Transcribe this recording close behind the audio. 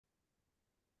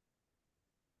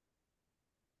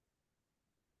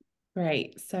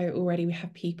Great. So already we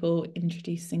have people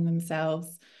introducing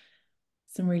themselves.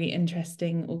 Some really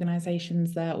interesting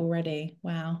organisations there already.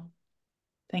 Wow.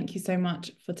 Thank you so much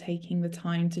for taking the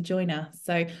time to join us.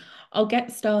 So I'll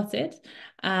get started.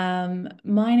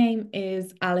 My name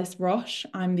is Alice Roche.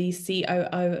 I'm the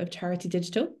COO of Charity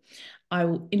Digital. I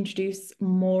will introduce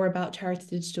more about Charity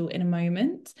Digital in a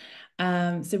moment.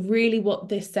 So really what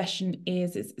this session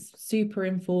is super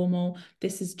informal.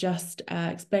 This is just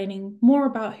explaining more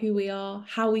about who we are,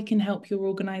 how we can help your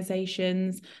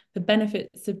organisations, the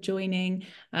benefits of joining,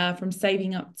 from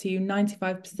saving up to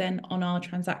 95% on our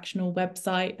transactional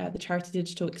website at the Charity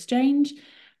Digital Exchange,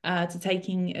 to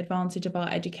taking advantage of our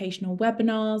educational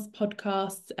webinars,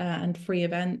 podcasts, and free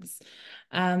events.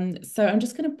 So I'm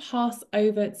just going to pass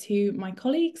over to my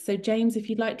colleagues. So James, if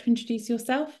you'd like to introduce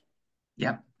yourself.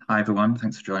 Yeah. Hi, everyone.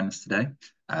 Thanks for joining us today.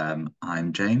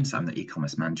 I'm James. I'm the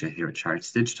e-commerce manager here at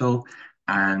Charities Digital,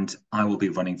 and I will be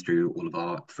running through all of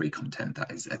our free content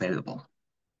that is available.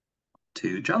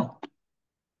 To Joel.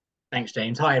 Thanks,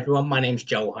 James. Hi, everyone. My name's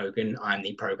Joel Hogan. I'm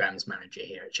the Programs Manager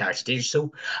here at Charity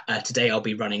Digital. Today, I'll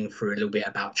be running through a little bit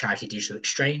about Charity Digital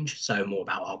Exchange, so more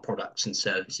about our products and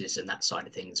services and that side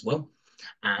of things as well.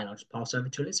 And I'll just pass over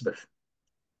to Elizabeth.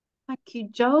 Thank you,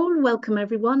 Joel. Welcome,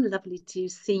 everyone. Lovely to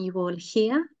see you all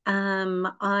here. I'm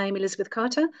Elizabeth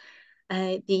Carter,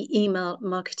 the Email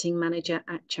Marketing Manager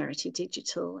at Charity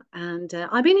Digital. And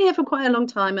I've been here for quite a long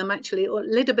time. I'm actually a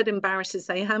little bit embarrassed to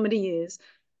say how many years.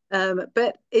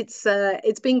 But it's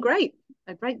been great,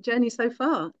 a great journey so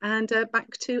far. And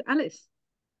back to Alice.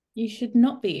 You should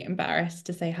not be embarrassed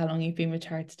to say how long you've been with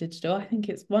Charity Digital. I think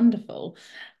it's wonderful.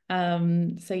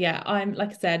 So yeah, like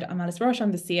I said, I'm Alice Roche,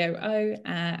 I'm the COO.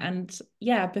 And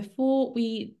yeah, before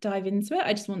we dive into it,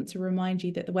 I just want to remind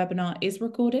you that the webinar is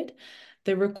recorded.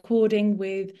 The recording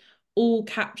with all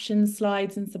captions,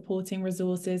 slides and supporting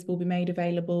resources will be made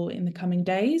available in the coming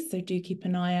days. So do keep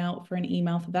an eye out for an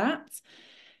email for that.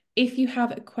 If you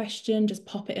have a question, just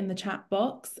pop it in the chat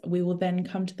box. We will then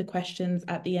come to the questions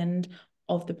at the end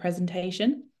of the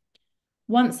presentation.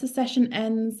 Once the session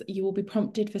ends, you will be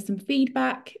prompted for some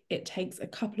feedback. It takes a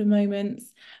couple of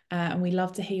moments, and we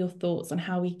love to hear your thoughts on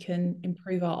how we can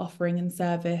improve our offering and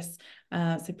service.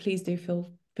 So please do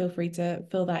feel free to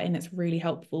fill that in. It's really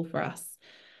helpful for us.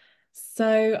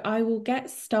 So I will get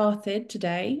started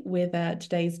today with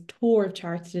today's tour of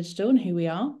Charity Digital and who we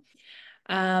are.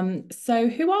 So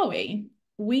who are we?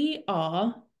 We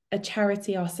are a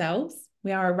charity ourselves.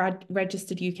 We are a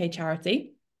registered UK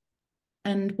charity.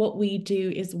 And what we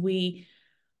do is we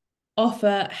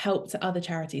offer help to other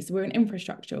charities. So we're an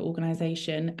infrastructure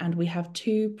organisation and we have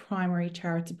two primary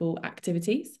charitable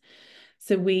activities.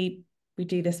 So we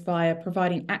do this via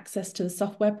providing access to the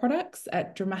software products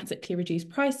at dramatically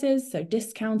reduced prices, so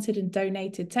discounted and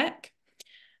donated tech.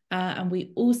 And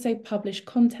we also publish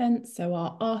content, so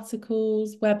our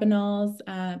articles, webinars,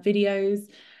 videos,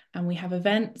 and we have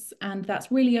events, and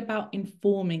that's really about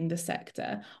informing the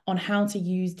sector on how to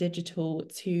use digital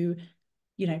to,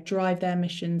 drive their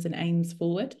missions and aims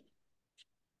forward.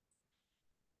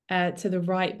 To the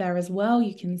right there as well,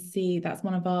 you can see that's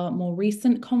one of our more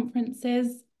recent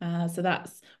conferences. So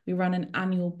we run an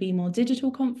annual Be More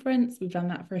Digital conference. We've done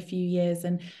that for a few years,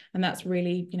 and that's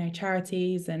really,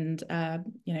 charities and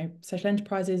social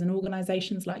enterprises and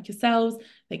organisations like yourselves.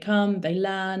 They come, they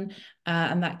learn,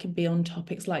 and that can be on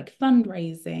topics like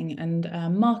fundraising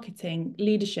and marketing,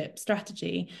 leadership,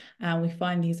 strategy. We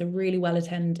find these are really well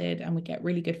attended, and we get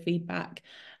really good feedback.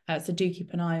 So do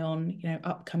keep an eye on,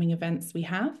 upcoming events we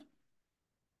have.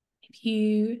 If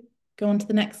you go on to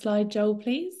the next slide, Joel,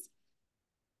 please.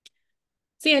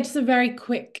 So yeah, just a very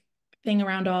quick thing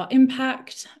around our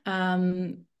impact.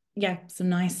 Some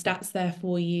nice stats there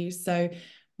for you. So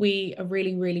we are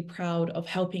really, really proud of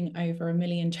helping over 1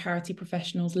 million charity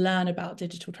professionals learn about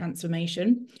digital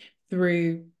transformation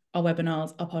through our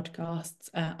webinars, our podcasts,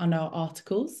 and our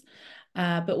articles.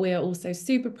 But we are also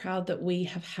super proud that we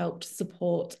have helped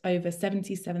support over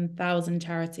 77,000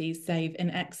 charities save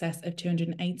in excess of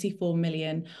 284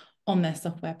 million on their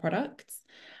software products.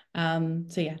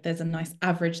 So yeah, there's a nice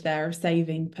average there of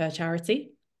saving per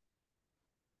charity.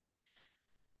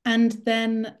 And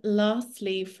then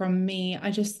lastly from me,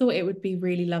 I just thought it would be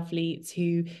really lovely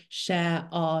to share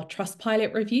our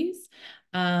Trustpilot reviews.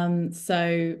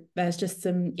 So there's just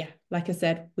some, like I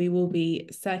said, we will be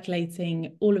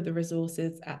circulating all of the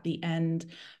resources at the end,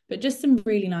 but just some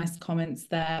really nice comments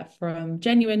there from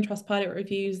genuine Trustpilot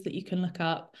reviews that you can look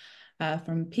up.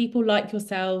 from people like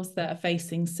yourselves that are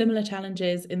facing similar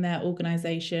challenges in their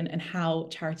organisation and how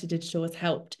Charity Digital has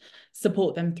helped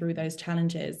support them through those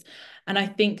challenges. And I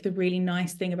think the really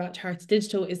nice thing about Charity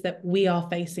Digital is that we are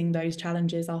facing those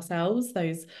challenges ourselves.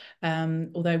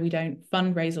 Although we don't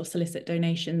fundraise or solicit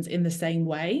donations in the same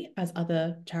way as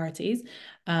other charities,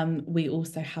 we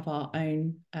also have our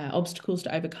own obstacles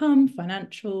to overcome,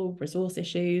 financial, resource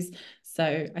issues.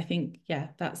 So I think, yeah,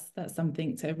 that's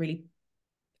something to really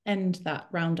end that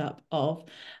roundup of.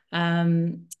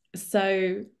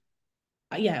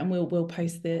 Yeah, and we'll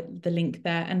post the link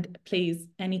there. And please,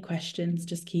 any questions,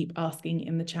 just keep asking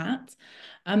in the chat.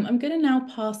 I'm going to now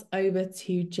pass over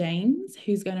to James,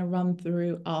 who's going to run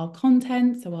through our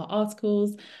content, so our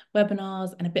articles,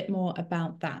 webinars, and a bit more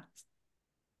about that.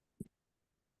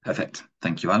 Perfect.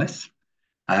 Thank you, Alice.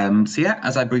 So yeah,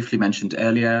 as I briefly mentioned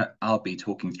earlier, I'll be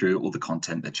talking through all the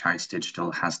content that Charity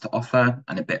Digital has to offer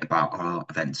and a bit about our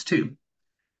events too.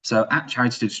 So at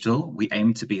Charity Digital, we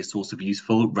aim to be a source of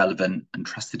useful, relevant and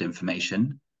trusted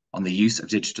information on the use of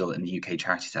digital in the UK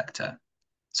charity sector.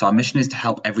 So our mission is to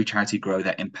help every charity grow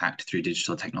their impact through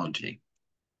digital technology.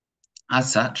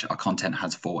 As such, our content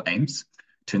has 4 aims: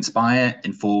 to inspire,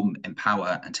 inform,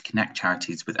 empower, and to connect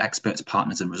charities with experts,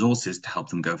 partners and resources to help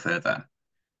them go further.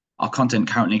 Our content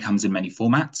currently comes in many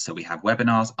formats. So we have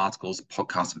webinars, articles,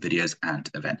 podcasts, videos, and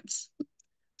events.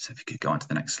 So if you could go on to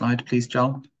the next slide, please,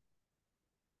 Joel.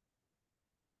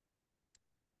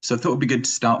 So I thought it would be good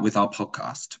to start with our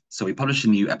podcast. So we publish a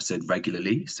new episode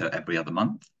regularly, so every other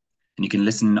month. And you can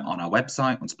listen on our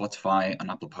website, on Spotify, on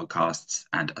Apple Podcasts,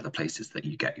 and other places that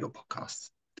you get your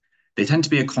podcasts. They tend to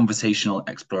be a conversational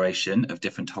exploration of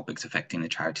different topics affecting the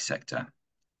charity sector.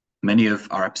 Many of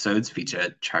our episodes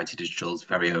feature Charity Digital's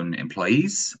very own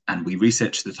employees, and we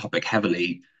research the topic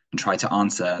heavily and try to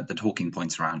answer the talking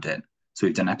points around it. So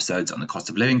we've done episodes on the cost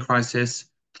of living crisis,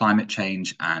 climate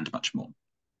change, and much more.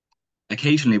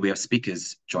 Occasionally, we have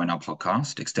speakers join our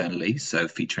podcast externally, so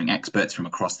featuring experts from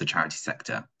across the charity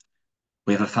sector.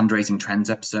 We have a fundraising trends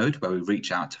episode where we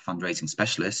reach out to fundraising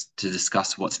specialists to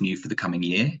discuss what's new for the coming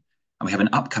year. And we have an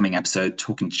upcoming episode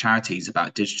talking to charities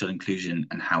about digital inclusion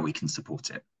and how we can support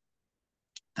it.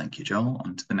 Thank you, Joel.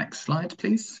 On to the next slide,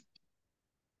 please.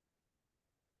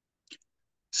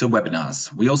 So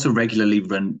webinars. We also regularly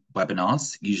run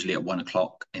webinars, usually at 1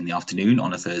 o'clock in the afternoon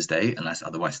on a Thursday, unless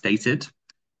otherwise stated.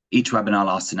 Each webinar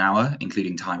lasts an hour,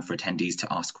 including time for attendees to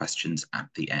ask questions at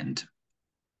the end.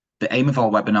 The aim of our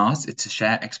webinars is to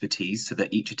share expertise so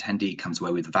that each attendee comes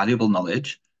away with valuable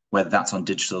knowledge, whether that's on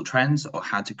digital trends or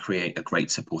how to create a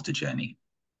great supporter journey.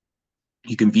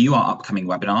 You can view our upcoming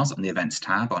webinars on the events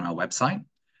tab on our website.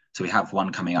 So we have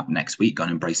one coming up next week on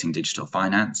embracing digital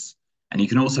finance. And you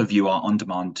can also view our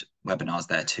on-demand webinars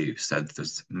there too. So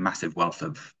there's a massive wealth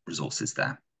of resources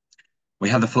there. We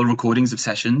have the full recordings of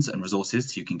sessions and resources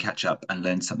so you can catch up and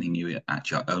learn something new at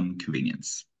your own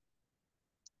convenience.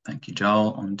 Thank you,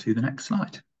 Joel. On to the next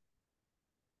slide.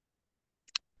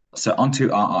 So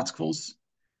onto our articles.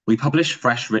 We publish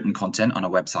fresh written content on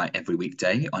our website every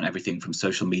weekday on everything from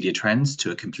social media trends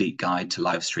to a complete guide to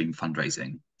live stream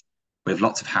fundraising. We have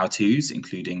lots of how-tos,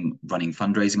 including running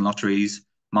fundraising lotteries,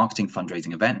 marketing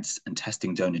fundraising events, and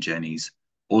testing donor journeys,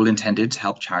 all intended to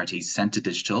help charities center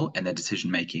digital in their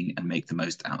decision-making and make the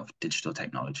most out of digital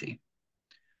technology.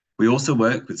 We also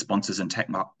work with sponsors and tech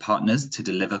partners to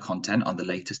deliver content on the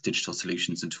latest digital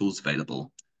solutions and tools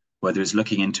available, whether it's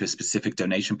looking into a specific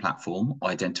donation platform or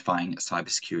identifying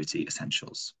cybersecurity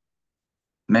essentials.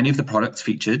 Many of the products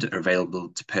featured are available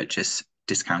to purchase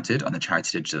discounted on the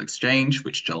Charity Digital Exchange,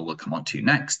 which Joel will come on to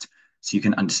next, so you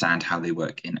can understand how they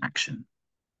work in action.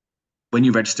 When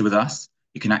you register with us,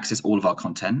 you can access all of our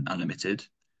content unlimited.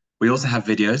 We also have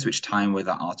videos which tie in with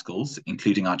our articles,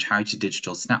 including our Charity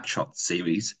Digital Snapshot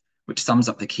series, which sums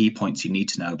up the key points you need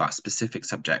to know about specific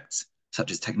subjects,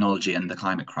 such as technology and the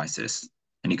climate crisis.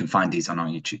 And you can find these on our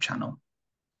YouTube channel.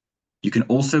 You can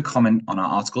also comment on our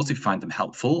articles if you find them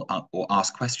helpful or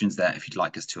ask questions there if you'd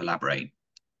like us to elaborate.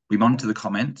 We monitor the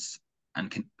comments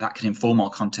and that can inform our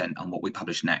content on what we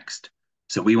publish next.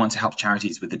 So we want to help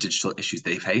charities with the digital issues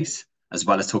they face, as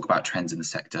well as talk about trends in the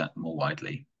sector more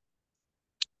widely.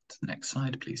 To the next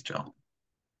slide, please, Joel.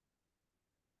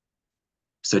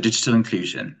 So digital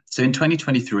inclusion. So in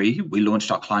 2023, we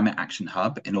launched our Climate Action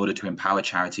Hub in order to empower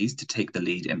charities to take the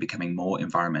lead in becoming more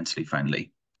environmentally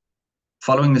friendly.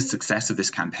 Following the success of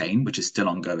this campaign, which is still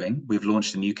ongoing, we've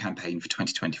launched a new campaign for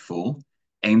 2024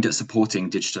 aimed at supporting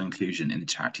digital inclusion in the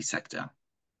charity sector.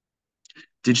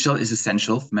 Digital is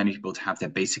essential for many people to have their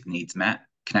basic needs met,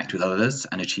 connect with others,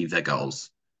 and achieve their goals.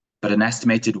 But an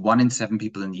estimated 1 in 7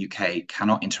 people in the UK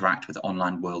cannot interact with the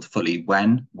online world fully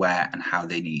when, where, and how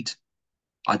they need.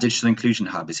 Our Digital Inclusion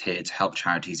Hub is here to help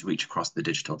charities reach across the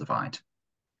digital divide.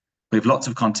 We have lots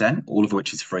of content, all of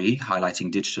which is free,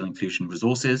 highlighting digital inclusion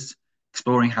resources,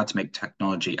 exploring how to make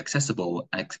technology accessible,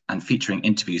 and featuring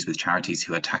interviews with charities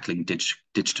who are tackling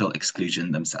digital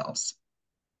exclusion themselves.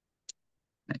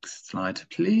 Next slide,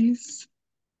 please.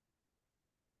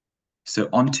 So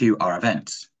on to our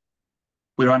events.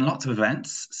 We run lots of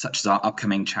events, such as our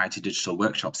upcoming Charity Digital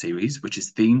Workshop series, which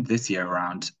is themed this year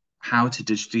around how to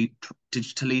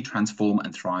digitally transform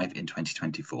and thrive in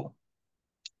 2024.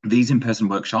 These in-person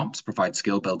workshops provide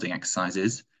skill-building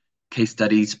exercises, case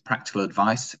studies, practical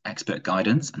advice, expert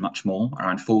guidance, and much more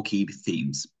around 4 key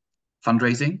themes: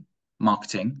 fundraising,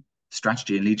 marketing,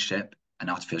 strategy and leadership, and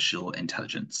artificial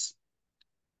intelligence.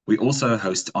 We also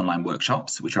host online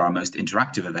workshops, which are our most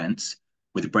interactive events,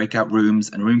 with breakout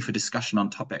rooms and room for discussion on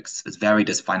topics as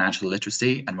varied as financial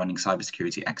literacy and running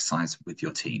cybersecurity exercise with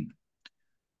your team.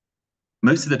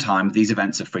 Most of the time, these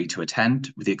events are free to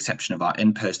attend, with the exception of our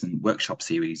in-person workshop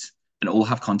series, and all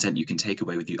have content you can take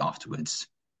away with you afterwards.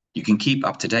 You can keep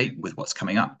up to date with what's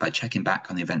coming up by checking back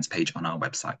on the events page on our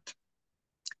website.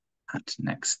 And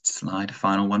next slide,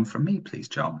 final one from me, please,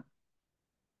 Joel.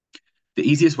 The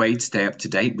easiest way to stay up to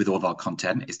date with all of our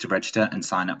content is to register and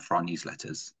sign up for our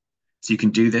newsletters. So you can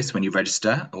do this when you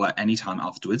register or at any time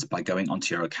afterwards by going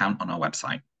onto your account on our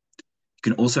website.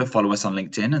 You can also follow us on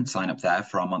LinkedIn and sign up there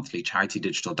for our monthly Charity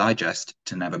Digital Digest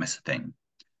to never miss a thing.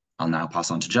 I'll now pass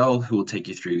on to Joel, who will take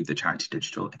you through the Charity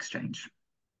Digital Exchange.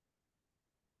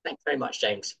 Thanks very much,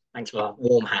 James. Thanks for a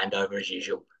warm handover as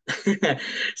usual.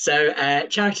 So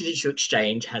Charity Digital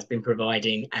Exchange has been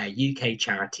providing UK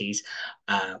charities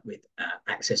with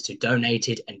access to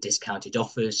donated and discounted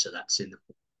offers. So that's in the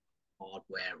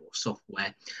hardware or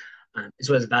software, as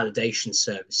well as validation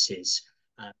services,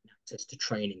 access to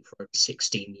training for over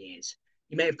 16 years.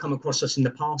 You may have come across us in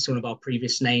the past, one of our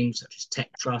previous names, such as Tech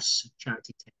Trust,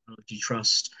 Charity Technology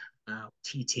Trust,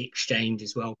 TT Exchange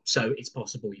as well. So it's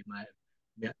possible you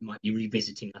might be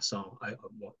revisiting us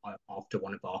after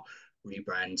one of our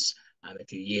rebrands a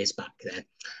few years back there.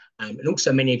 And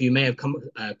also many of you may have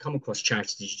come across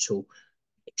Charity Digital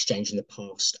Exchange in the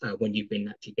past when you've been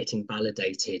actually getting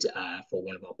validated for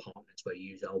one of our partners, where you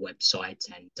use our website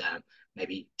and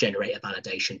maybe generate a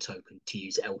validation token to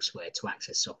use elsewhere to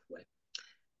access software.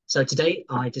 So today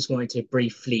I just wanted to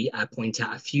briefly point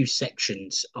out a few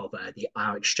sections of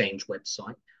our Exchange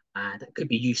website that could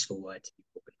be useful to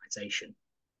your organisation.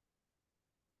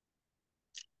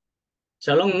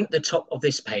 So along the top of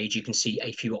this page, you can see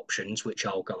a few options, which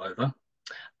I'll go over.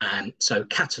 So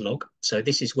catalogue, so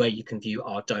this is where you can view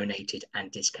our donated and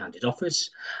discounted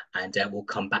offers, and we'll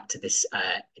come back to this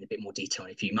in a bit more detail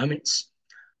in a few moments.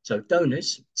 So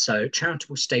donors, so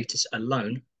charitable status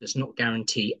alone does not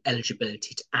guarantee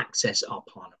eligibility to access our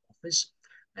partner offers.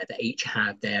 They each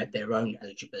have their own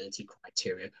eligibility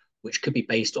criteria, which could be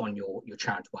based on your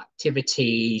charitable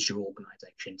activities, your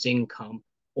organisation's income,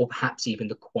 or perhaps even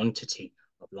the quantity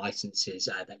of licenses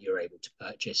that you're able to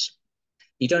purchase.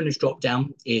 The donors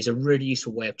drop-down is a really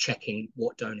useful way of checking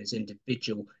what donors'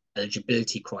 individual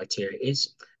eligibility criteria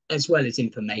is, as well as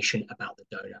information about the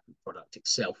donor and product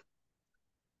itself.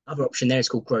 Other option there is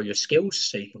called Grow Your Skills.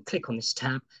 So you can click on this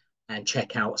tab and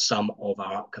check out some of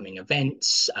our upcoming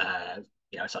events,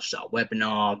 such as our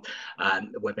webinar,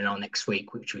 the webinar next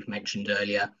week, which we've mentioned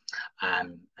earlier,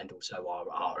 and also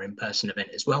our in-person event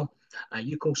as well.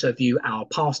 You can also view our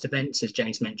past events, as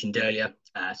James mentioned earlier,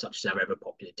 such as our ever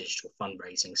popular digital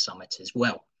fundraising summit as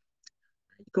well.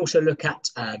 You can also look at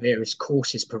various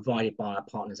courses provided by our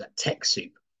partners at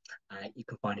TechSoup. You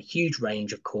can find a huge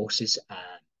range of courses,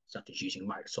 such as using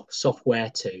Microsoft software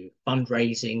to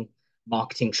fundraising,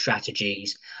 marketing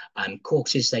strategies.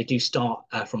 Courses, they do start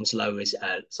from as low as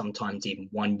sometimes even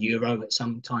 €1 at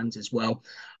some times as well.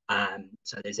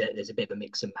 So there's a bit of a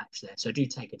mix and match there. So do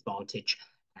take advantage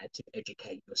to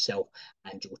educate yourself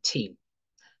and your team.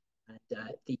 And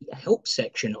the help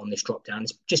section on this drop-down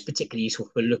is just particularly useful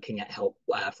for looking at help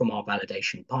from our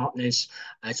validation partners,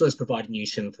 as well as providing you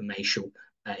some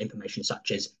information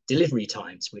such as delivery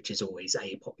times, which is always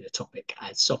a popular topic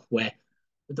as software.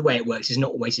 But the way it works is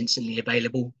not always instantly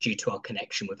available due to our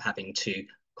connection with having to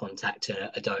contact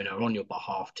a donor on your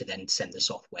behalf to then send the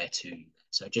software to you.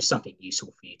 So just something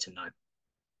useful for you to know.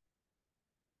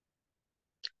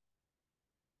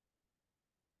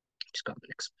 Just go to the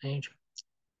next page.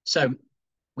 So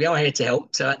we are here to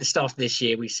help. So at the start of this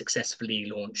year, we successfully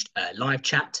launched live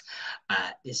chat.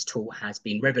 This tool has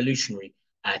been revolutionary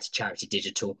to Charity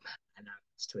Digital and allows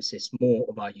us to assist more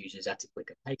of our users at a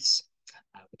quicker pace.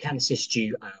 We can assist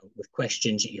you with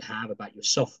questions that you have about your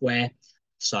software,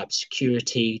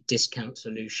 cybersecurity, discount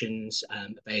solutions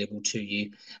available to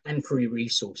you, and free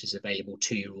resources available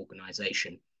to your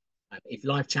organization. If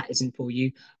live chat isn't for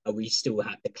you, we still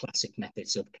have the classic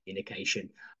methods of communication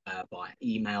via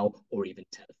email or even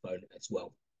telephone as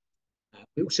well.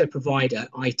 We also provide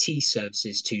IT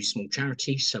services to small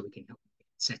charities, so we can help you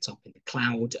set up in the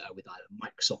cloud with either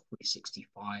Microsoft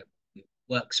 365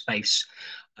 or Workspace.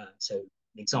 So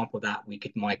an example of that, we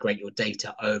could migrate your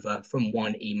data over from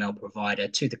one email provider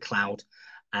to the cloud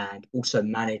and also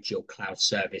manage your cloud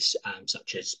service,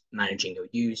 such as managing your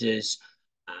users,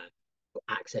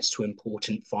 access to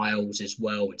important files as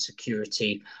well, and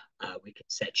security. We can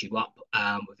set you up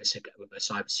with a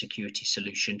cybersecurity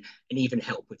solution and even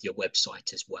help with your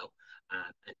website as well,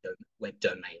 and the web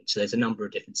domain. So there's a number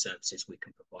of different services we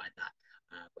can provide that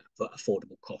for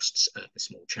affordable costs for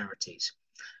small charities.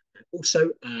 And also,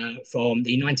 from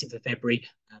the 19th of February,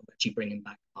 we're actually bringing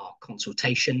back our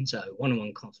consultations,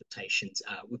 one-on-one consultations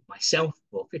with myself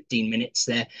for 15 minutes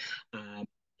there.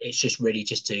 It's just really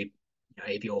just to,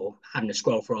 if you're having to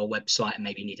scroll through our website and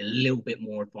maybe need a little bit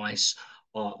more advice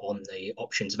on the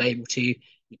options available to you,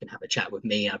 you can have a chat with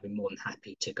me. I'd be more than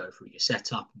happy to go through your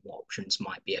setup and what options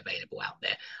might be available out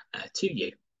there to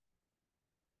you.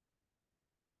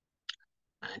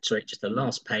 And sorry, just the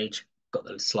last page, got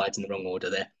the slides in the wrong order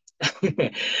there.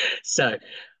 So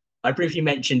I briefly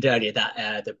mentioned earlier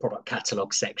that the product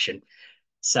catalog section.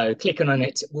 So clicking on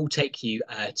it will take you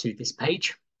to this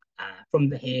page.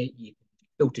 From here, you can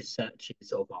filter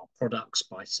searches of our products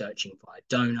by searching via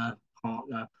donor,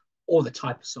 partner, or the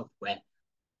type of software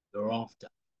you're after.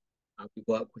 We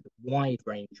work with a wide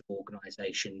range of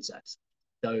organizations as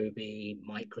Adobe,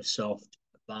 Microsoft,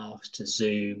 Avast,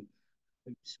 Zoom,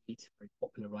 Hootsuite, very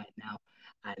popular right now,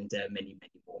 and many,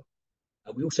 many more.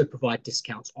 We also provide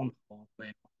discounts on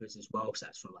hardware offers as well. So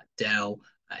that's from like Dell,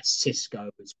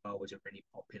 Cisco as well was a really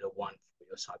popular one for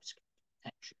your cybersecurity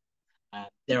protection.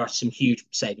 There are some huge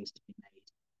savings to be made,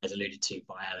 as alluded to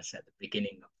by Alice at the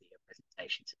beginning of the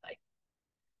presentation today.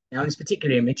 Now, in this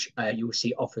particular image, you will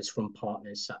see offers from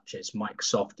partners such as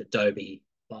Microsoft, Adobe,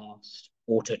 Avast,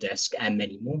 Autodesk, and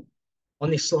many more.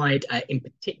 On this slide, in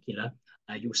particular,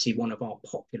 you'll see one of our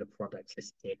popular products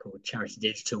listed here called Charity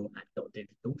Digital at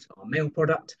 .digital, so our mail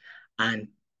product. And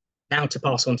now to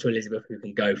pass on to Elizabeth, who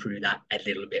can go through that a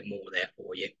little bit more there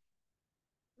for you.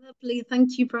 Lovely.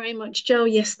 Thank you very much, Joe.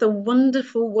 Yes, the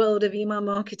wonderful world of email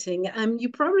marketing.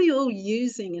 You're probably all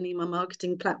using an email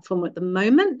marketing platform at the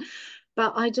moment,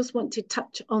 but I just want to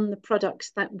touch on the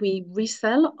products that we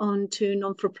resell onto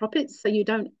non-for-profits. So you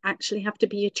don't actually have to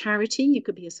be a charity. You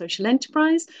could be a social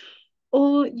enterprise,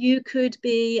 or you could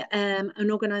be an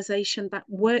organization that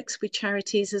works with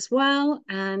charities as well.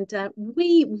 And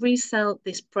we resell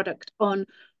this product on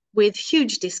with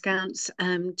huge discounts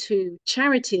to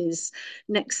charities.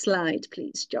 Next slide,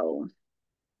 please, Joel.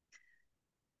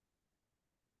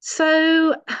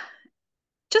 So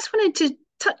just wanted to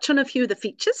touch on a few of the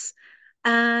features.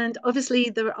 And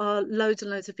obviously there are loads and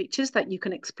loads of features that you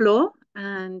can explore,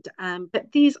 and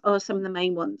but these are some of the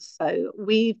main ones. So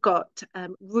we've got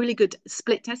really good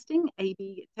split testing,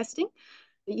 A/B testing,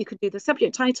 that you could do the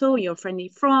subject title, your friendly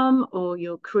from, or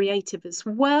your creative as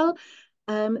well.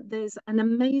 There's an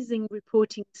amazing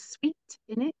reporting suite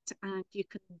in it, and you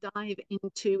can dive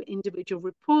into individual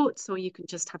reports, or you can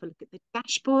just have a look at the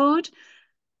dashboard.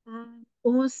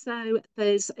 Also,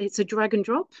 it's a drag and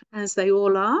drop, as they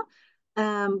all are,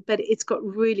 but it's got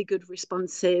really good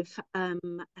responsive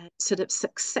sort of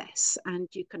success, and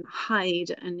you can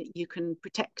hide and you can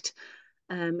protect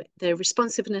the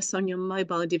responsiveness on your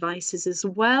mobile devices as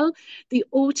well. The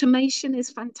automation is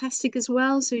fantastic as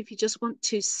well. So if you just want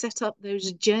to set up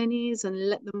those journeys and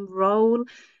let them roll,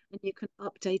 and you can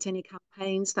update any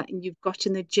campaigns that you've got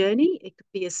in the journey. It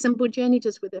could be a simple journey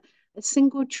just with a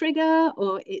single trigger,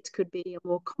 or it could be a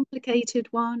more complicated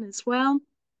one as well.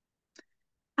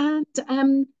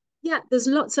 And yeah, there's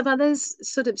lots of others,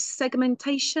 sort of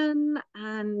segmentation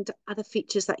and other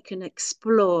features that you can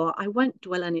explore. I won't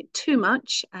dwell on it too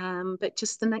much, but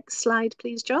just the next slide,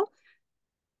 please, Joel.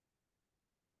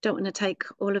 Don't want to take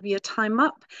all of your time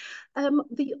up.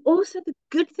 The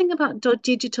good thing about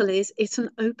 .digital is it's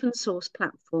an open source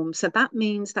platform. So that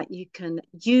means that you can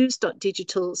use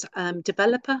 .digital's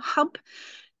developer hub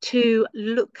to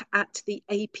look at the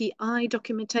API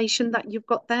documentation that you've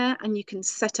got there, and you can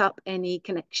set up any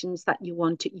connections that you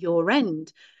want at your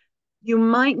end. You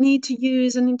might need to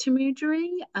use an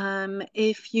intermediary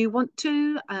if you want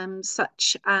to,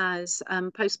 such as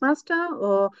Postmaster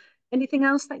or anything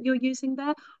else that you're using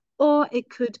there. or it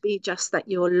could be just that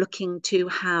you're looking to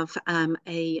have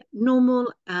a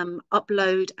normal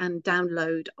upload and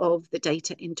download of the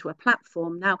data into a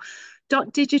platform. Now,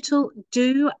 Digital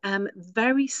do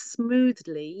very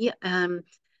smoothly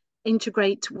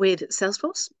integrate with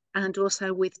Salesforce and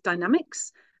also with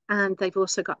Dynamics. And they've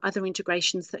also got other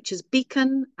integrations such as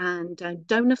Beacon and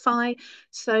Donify.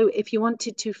 So if you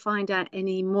wanted to find out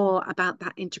any more about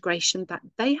that integration that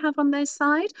they have on their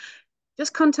side,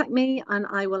 just contact me and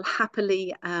I will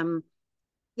happily,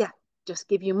 just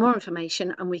give you more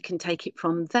information and we can take it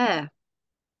from there.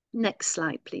 Next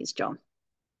slide, please, John.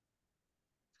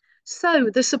 So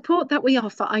the support that we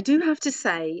offer, I do have to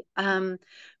say,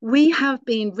 we have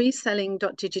been reselling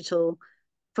Digital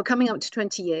for coming up to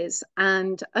 20 years.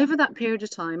 And over that period of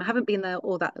time, I haven't been there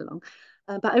all that long,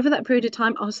 but over that period of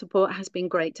time, our support has been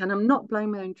great. And I'm not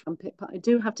blowing my own trumpet, but I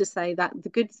do have to say that the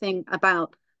good thing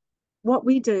about what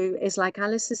we do is, like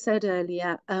Alice has said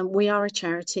earlier, we are a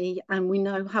charity and we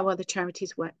know how other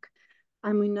charities work.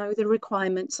 And we know the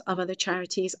requirements of other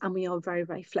charities and we are very,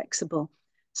 very flexible.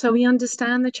 So we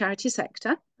understand the charity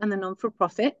sector and the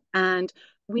non-for-profit, and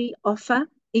we offer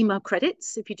email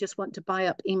credits. If you just want to buy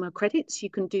up email credits, you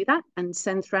can do that and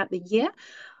send throughout the year.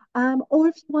 Or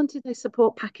if you wanted a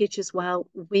support package as well,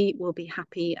 we will be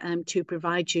happy to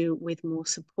provide you with more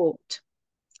support.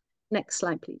 Next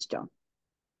slide, please, John.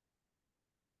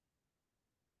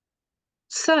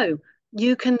 So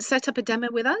you can set up a demo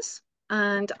with us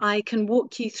and I can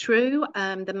walk you through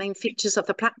the main features of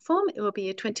the platform. It will be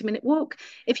a 20-minute walk.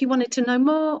 If you wanted to know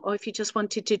more, or if you just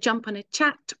wanted to jump on a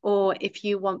chat, or if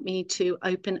you want me to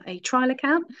open a trial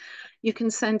account, you can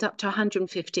send up to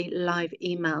 150 live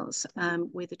emails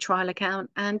with a trial account,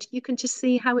 and you can just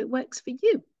see how it works for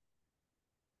you.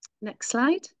 Next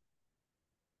slide.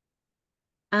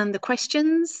 And the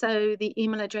questions, so the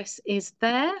email address is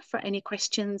there for any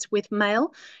questions with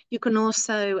mail. You can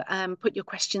also put your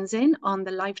questions in on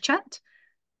the live chat,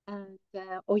 and,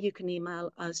 or you can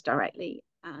email us directly,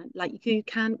 like you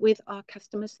can with our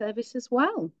customer service as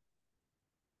well.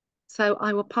 So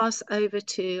I will pass over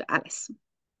to Alice.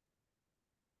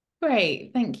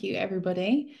 Great, thank you,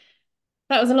 everybody.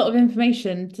 That was a lot of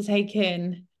information to take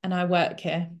in, and I work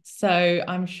here, so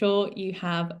I'm sure you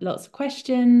have lots of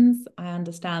questions. I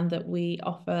understand that we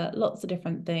offer lots of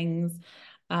different things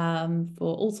for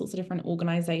all sorts of different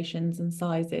organisations and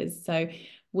sizes. So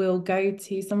we'll go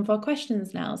to some of our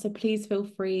questions now. So please feel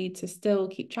free to still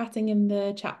keep chatting in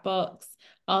the chat box,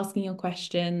 asking your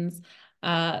questions.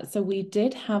 So we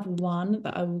did have one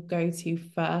that I will go to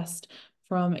first,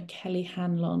 from Kelly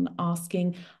Hanlon,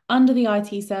 asking, under the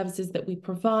IT services that we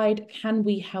provide, can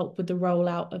we help with the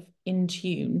rollout of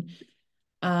Intune?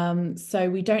 So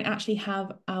we don't actually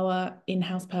have our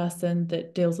in-house person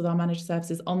that deals with our managed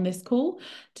services on this call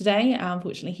today.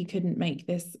 Unfortunately, he couldn't make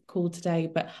this call today,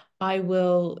 but I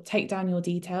will take down your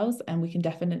details and we can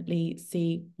definitely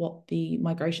see what the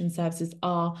migration services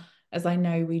are, as I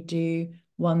know we do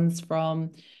ones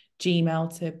from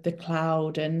Gmail to the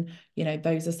cloud, and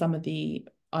those are some of the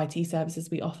IT services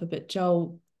we offer. But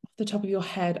Joel, off the top of your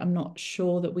head, I'm not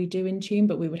sure that we do Intune,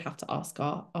 but we would have to ask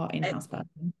our in-house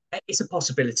person. It's a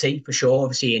possibility for sure.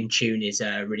 Obviously, Intune is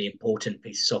a really important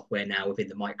piece of software now within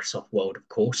the Microsoft world, of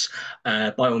course.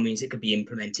 By all means, it could be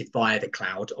implemented via the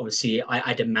cloud. Obviously,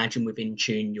 I'd imagine with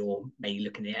Intune, you're mainly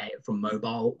looking at it from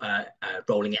mobile,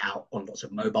 rolling it out on lots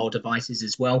of mobile devices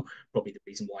as well. Probably the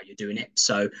reason why you're doing it.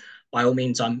 So by all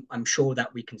means, I'm sure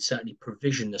that we can certainly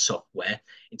provision the software.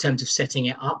 In terms of setting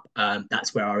it up,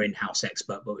 that's where our in-house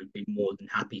expert would be more than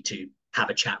happy to have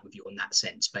a chat with you on that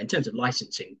sense. But in terms of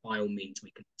licensing, by all means,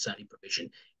 we can certainly provision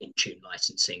Intune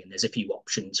licensing. And there's a few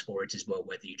options for it as well,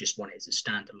 whether you just want it as a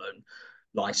standalone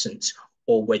license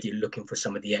or whether you're looking for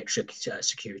some of the extra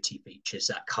security features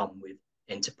that come with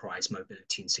enterprise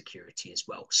mobility and security as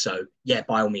well. So yeah,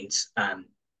 by all means,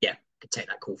 could take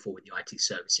that call forward. The IT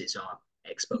services are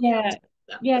expert.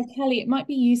 Yeah, Kelly, it might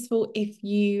be useful if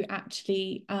you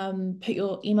actually put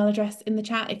your email address in the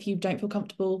chat. If you don't feel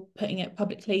comfortable putting it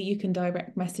publicly, you can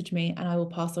direct message me and I will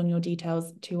pass on your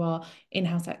details to our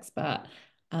in-house expert,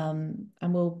 and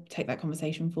we'll take that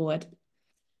conversation forward.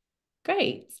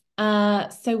 Great.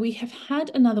 So we have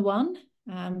had another one.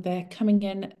 They're coming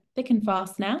in thick and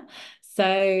fast now.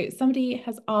 So somebody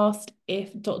has asked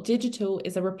if .digital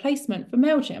is a replacement for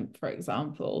MailChimp, for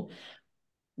example.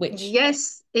 Which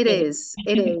yes, it is.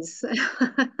 It is.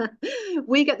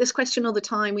 We get this question all the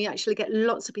time. We actually get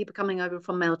lots of people coming over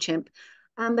from MailChimp,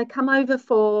 and they come over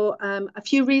for a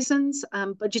few reasons.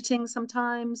 Budgeting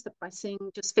sometimes, the pricing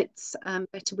just fits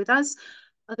better with us.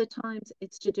 Other times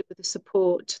it's to do with the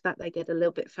support that they get a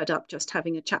little bit fed up just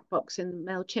having a chat box in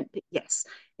MailChimp. But yes,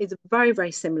 it's very,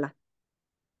 very similar.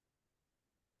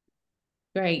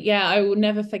 Great. Yeah, I will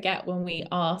never forget when we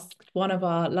asked one of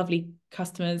our lovely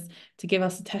customers to give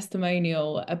us a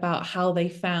testimonial about how they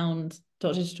found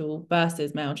Digital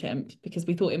versus MailChimp, because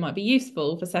we thought it might be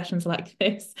useful for sessions like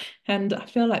this. And I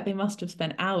feel like they must have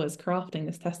spent hours crafting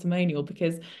this testimonial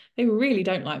because they really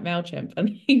don't like MailChimp. And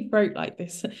he wrote like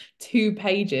this 2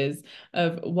 pages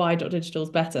of why Digital is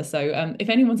better. So if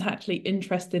anyone's actually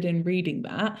interested in reading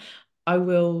that, I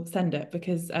will send it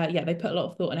because yeah, they put a lot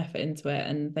of thought and effort into it,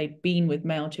 and they'd been with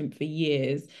MailChimp for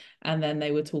years, and then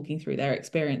they were talking through their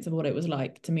experience of what it was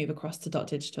like to move across to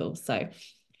Digital. So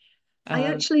I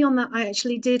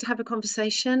actually did have a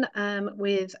conversation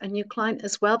with a new client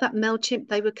as well. That MailChimp,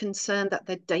 they were concerned that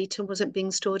their data wasn't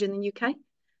being stored in the UK.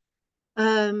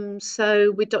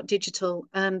 So with Digital,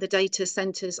 the data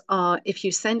centers are, if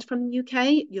you send from the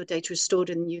UK, your data is stored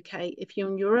in the UK. If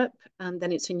you're in Europe,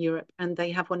 then it's in Europe, and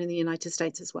they have one in the United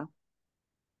States as well.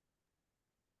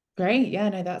 Great. Yeah,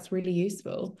 no, that's really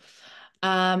useful.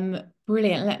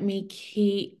 Brilliant. Let me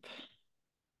keep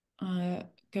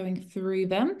going through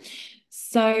them.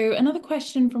 So another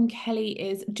question from Kelly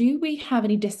is, do we have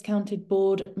any discounted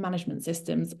board management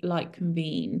systems like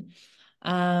Convene?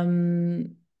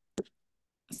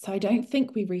 So I don't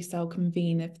think we resell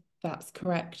Convene, if that's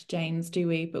correct, James, do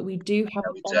we? But we do have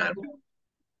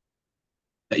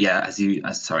but yeah, as you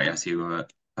were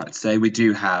about to say, we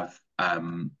do have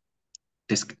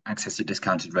access to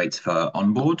discounted rates for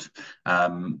onboard. So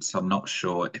I'm not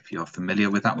sure if you're familiar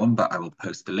with that one, but I will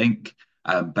post the link.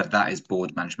 But that is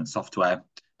board management software.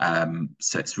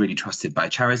 So it's really trusted by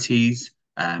charities,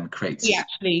 creates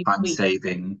time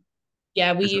saving.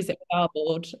 Yeah, we use it with our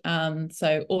board.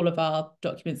 So all of our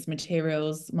documents,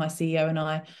 materials, my CEO and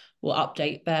I will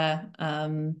update there.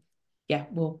 Yeah,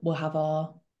 we'll have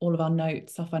all of our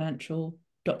notes, our financial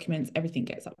documents, everything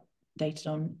gets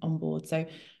updated on board. So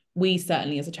we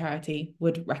certainly as a charity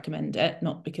would recommend it,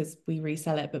 not because we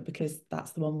resell it, but because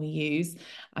that's the one we use.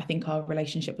 I think our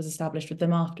relationship was established with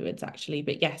them afterwards, actually.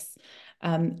 But yes,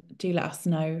 do let us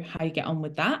know how you get on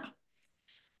with that.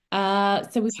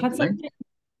 So we've had something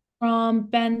from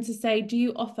Ben to say, do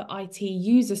you offer IT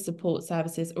user support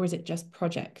services, or is it just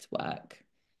project work?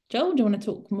 Joel, do you want to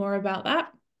talk more about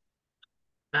that?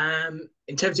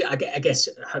 In terms of, I guess,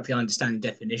 hopefully I understand the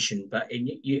definition, but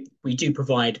we do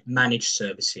provide managed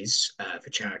services for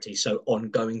charities, so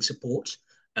ongoing support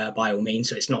by all means.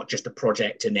 So it's not just a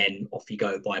project and then off you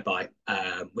go, bye-bye,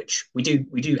 which we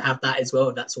do have that as well,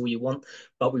 if that's all you want.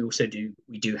 But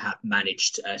we do have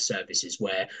managed services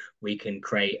where we can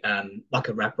create like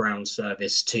a wraparound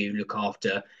service to look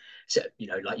after, so,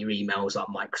 like your emails, like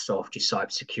Microsoft, your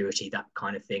cybersecurity, that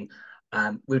kind of thing.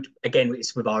 Again,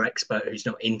 it's with our expert who's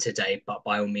not in today, but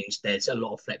by all means, there's a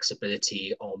lot of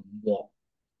flexibility on what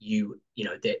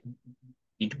that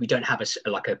we don't have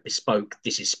like a bespoke,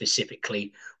 this is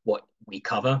specifically what we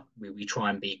cover. We try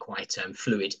and be quite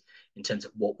fluid in terms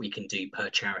of what we can do per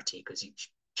charity, because each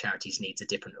charity's needs are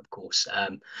different, of course.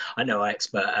 I know our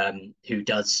expert who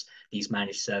does these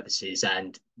managed services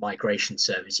and migration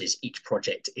services. Each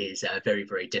project is very,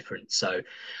 very different. So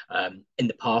in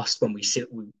the past, when we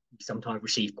sometimes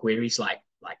receive queries like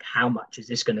how much is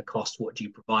this going to cost? What do you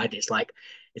provide?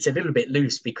 It's a little bit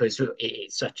loose because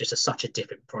it's such a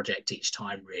different project each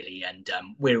time, really, and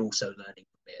we're also learning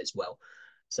from it as well.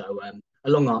 So a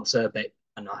long answer, but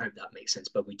and I hope that makes sense.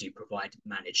 But we do provide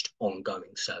managed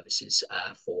ongoing services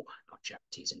for our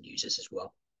charities and users as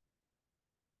well.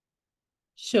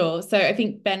 Sure. So I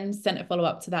think Ben sent a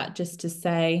follow-up to that just to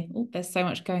say, oh, there's so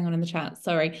much going on in the chat.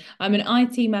 Sorry. I'm an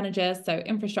IT manager, so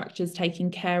infrastructure is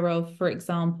taken care of, for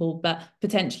example, but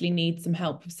potentially need some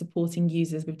help with supporting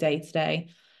users with day-to-day.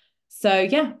 So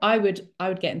yeah, I would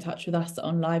get in touch with us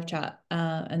on live chat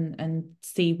and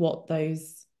see what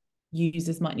those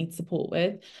users might need support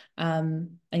with.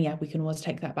 And yeah, we can always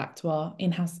take that back to our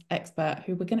in-house expert,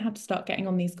 who we're going to have to start getting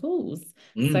on these calls.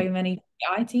 So many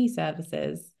IT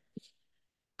services.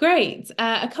 Great.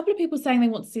 A couple of people saying they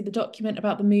want to see the document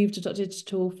about the move to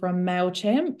Digital from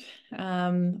MailChimp.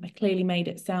 I clearly made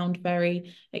it sound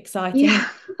very exciting. Yeah,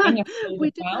 we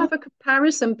do have a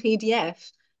comparison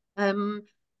PDF.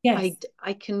 Yes.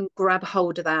 I can grab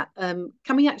hold of that.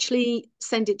 Can we actually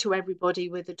send it to everybody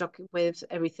with the document with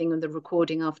everything and the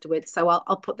recording afterwards? So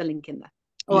I'll put the link in there.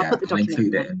 I'll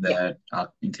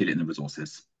include it in the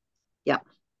resources. Yeah.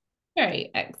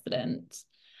 Very excellent.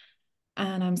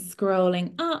 And I'm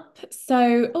scrolling up.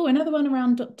 So, oh, another one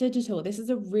around .digital. This is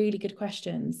a really good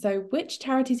question. So, which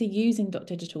charities are using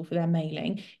 .digital for their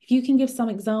mailing? If you can give some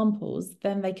examples,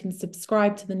 then they can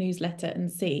subscribe to the newsletter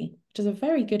and see, which is a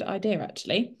very good idea,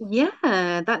 actually. Yeah,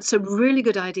 that's a really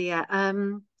good idea.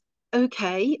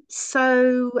 Okay,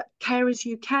 so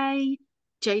Carers UK,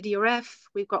 JDRF,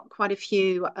 we've got quite a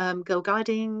few, Girl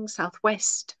Guiding,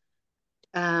 Southwest.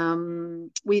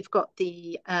 We've got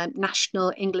the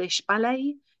National English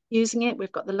Ballet using it.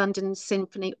 We've got the London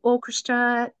Symphony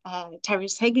Orchestra,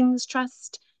 Terrace Higgins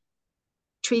Trust,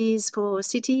 Trees for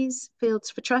Cities,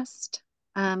 Fields for Trust,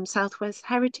 Southwest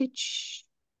Heritage.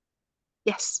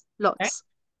 Yes, Okay. lots.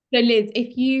 So Liz,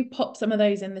 if you pop some of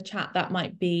those in the chat, that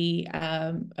might be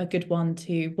a good one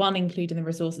to include in the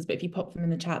resources, but if you pop them in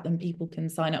the chat, then people can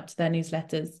sign up to their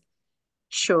newsletters.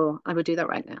 Sure, I will do that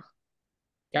right now.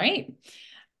 Great.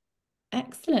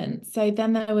 Excellent. So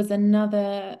then there was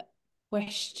another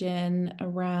question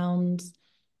around,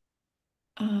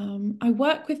 I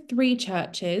work with 3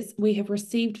 churches. We have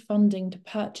received funding to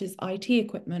purchase IT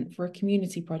equipment for a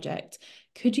community project.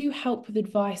 Could you help with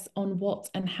advice on what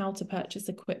and how to purchase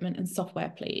equipment and software,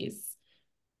 please?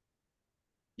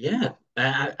 Yeah,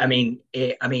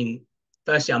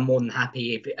 firstly, I'm more than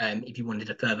happy if you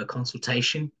wanted a further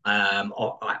consultation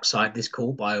or outside this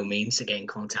call, by all means, to get in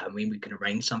contact with me. We can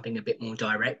arrange something a bit more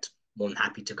direct. More than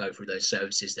happy to go through those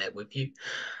services there with you.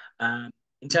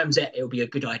 In terms of it'll be a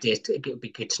good idea. It'll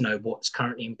be good to know what's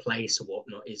currently in place or what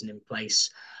not isn't in place.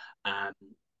 I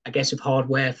guess with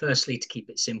hardware, firstly, to keep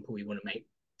it simple, we want to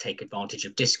take advantage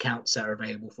of discounts that are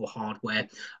available for hardware.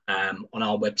 On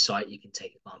our website, you can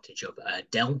take advantage of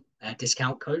Dell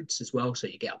discount codes as well, so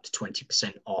you get up to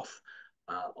 20% off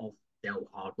of Dell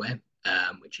hardware,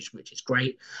 which is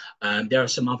great. There are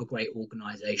some other great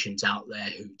organizations out there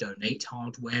who donate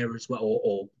hardware as well,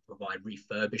 or provide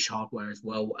refurbished hardware as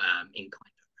well. In kind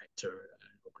of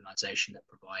an organization that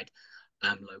provide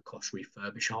low-cost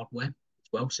refurbished hardware as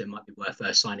well, so it might be worth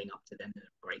signing up to them. They're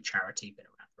a great charity, been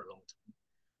around for a long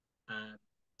time.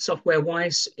 Software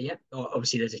wise, yeah,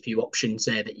 obviously there's a few options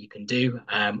there that you can do.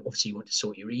 Obviously you want to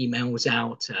sort your emails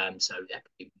out, so there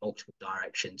could be multiple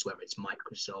directions, whether it's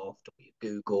Microsoft or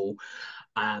Google.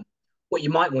 What you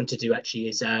might want to do actually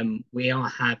is we are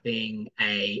having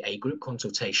a group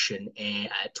consultation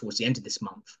towards the end of this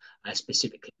month,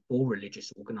 specifically for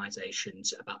religious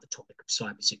organisations about the topic of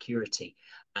cybersecurity.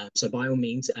 So by all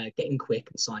means, get in quick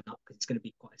and sign up, because it's going to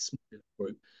be quite a small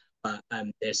group.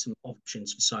 There's some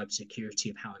options for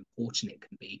cybersecurity of how important it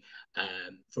can be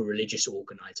for religious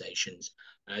organisations.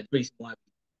 The reason why,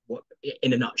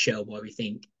 in a nutshell, why we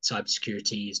think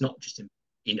cybersecurity is not just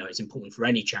is important for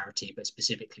any charity, but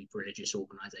specifically for religious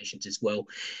organisations as well,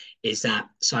 is that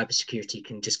cybersecurity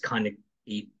can just kind of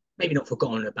be maybe not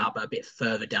forgotten about, but a bit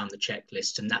further down the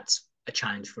checklist, and that's a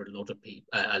challenge for a lot of people,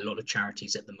 a lot of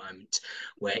charities at the moment,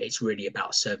 where it's really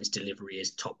about service delivery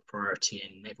as top priority,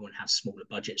 and everyone has smaller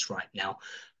budgets right now.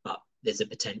 But there's a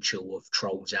potential of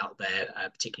trolls out there,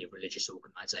 particularly religious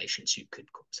organisations, who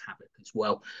could cause havoc as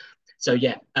well. So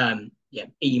yeah,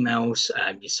 emails,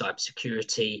 your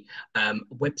cybersecurity,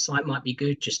 website might be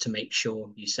good, just to make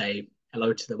sure you say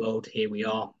hello to the world. Here we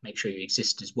are. Make sure you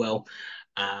exist as well.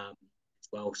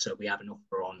 So we have an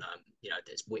offer on,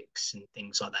 there's Wix and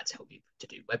things like that to help you to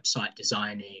do website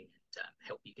designing and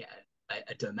help you get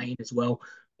a domain as well.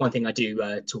 One thing I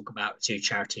do talk about to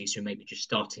charities who may be just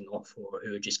starting off or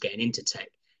who are just getting into tech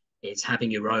is having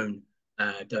your own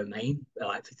domain,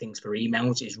 like for things for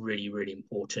emails, is really, really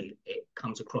important. It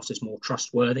comes across as more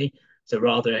trustworthy. So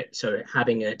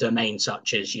having a domain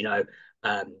such as,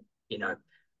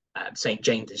 St.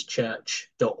 James's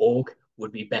Church.org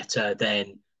would be better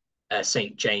than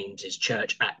St. James's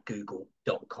Church at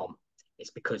google.com.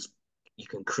 It's because you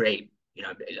can create,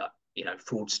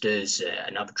 fraudsters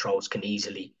and other trolls can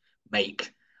easily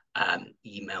make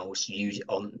emails use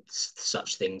on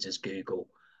such things as Google.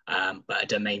 But a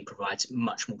domain provides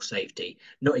much more safety.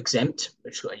 Not exempt,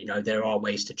 which, there are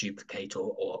ways to duplicate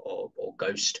or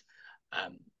ghost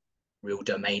real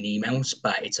domain emails,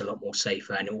 but it's a lot more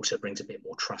safer, and it also brings a bit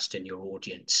more trust in your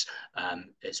audience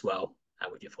as well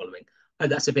with your following.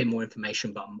 That's a bit more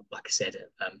information, but like I said,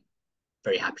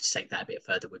 very happy to take that a bit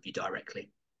further with you directly.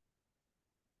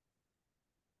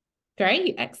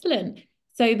 Great, excellent.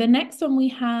 So the next one we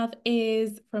have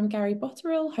is from Gary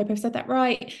Botterill. Hope I've said that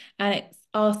right. And it's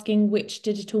asking which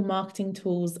digital marketing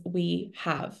tools we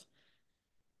have.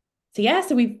 So yeah,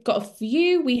 so we've got a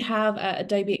few. We have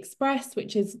Adobe Express,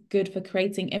 which is good for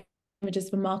creating images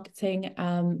for marketing.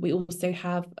 We also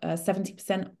have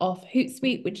 70% off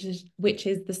Hootsuite, which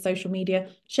is the social media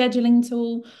scheduling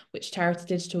tool, which Charity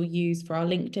Digital use for our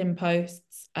LinkedIn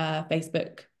posts,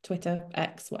 Facebook, Twitter,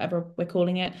 X, whatever we're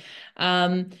calling it.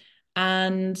 And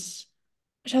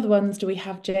which other ones do we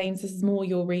have, James? This is more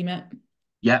your remit.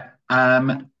 Yeah.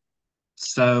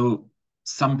 So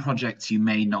some projects you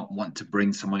may not want to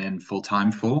bring someone in full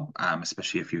time for,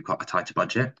 especially if you've got a tighter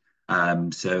budget.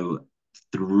 So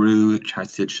through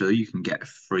Charities Digital, you can get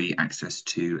free access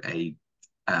to a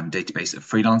database of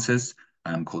freelancers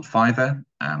called Fiverr.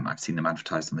 I've seen them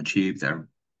advertised on the tube. They're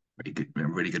a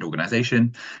really good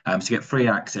organization. So you get free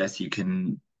access. You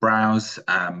can browse.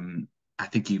 I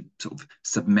think you sort of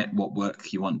submit what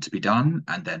work you want to be done,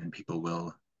 and then people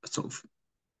will sort of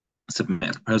submit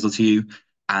a proposal to you.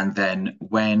 And then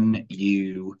when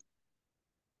you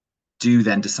do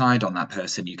then decide on that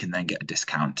person, you can then get a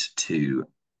discount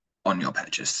on your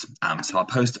purchase. So I'll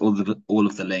post all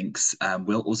of the links.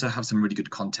 We'll also have some really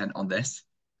good content on this.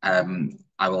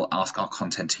 I will ask our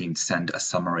content team to send a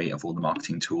summary of all the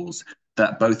marketing tools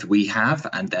that both we have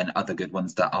and then other good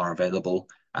ones that are available.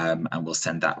 And we'll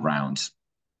send that round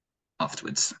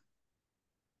afterwards.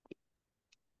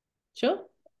 Sure.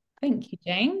 Thank you,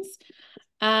 James.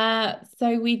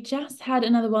 So we just had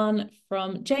another one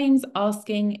from James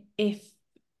asking if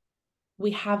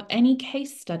we have any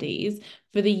case studies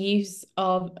for the use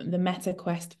of the Meta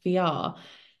Quest VR.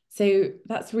 So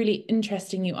that's really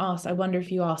interesting you asked. I wonder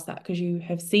if you asked that because you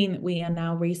have seen that we are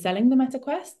now reselling the Meta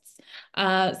Quests.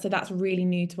 So that's really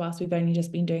new to us. We've only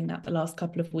just been doing that the last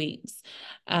couple of weeks.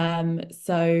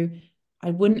 So I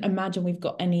wouldn't imagine we've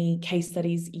got any case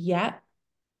studies yet,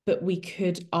 but we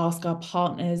could ask our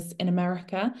partners in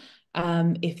America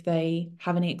if they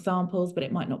have any examples, but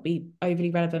it might not be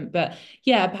overly relevant. But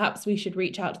yeah, perhaps we should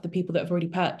reach out to the people that have already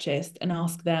purchased and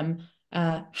ask them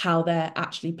how they're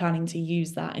actually planning to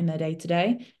use that in their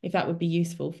day-to-day, if that would be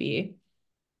useful for you.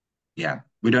 Yeah,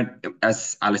 we don't,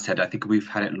 as Alice said, I think we've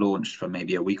had it launched for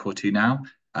maybe a week or two now.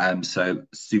 So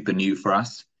super new for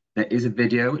us. There is a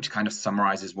video which kind of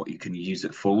summarizes what you can use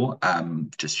it for,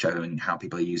 just showing how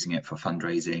people are using it for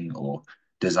fundraising or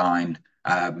design.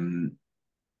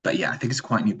 But yeah, I think it's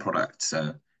quite a new product.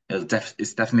 So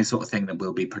it's definitely the sort of thing that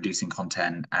we'll be producing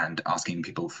content and asking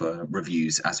people for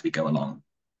reviews as we go along.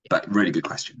 But really good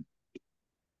question.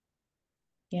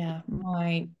 Yeah,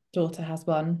 my daughter has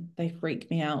one. They freak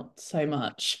me out so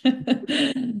much.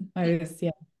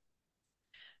 Yeah,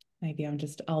 maybe I'm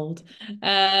just old. So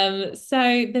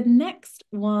the next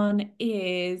one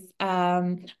is,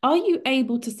 are you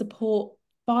able to support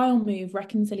file move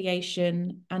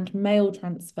reconciliation and mail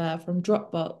transfer from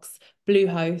Dropbox,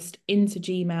 Bluehost into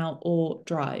Gmail or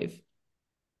Drive?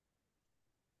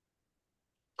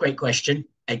 Great question.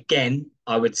 Again,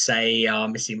 I would say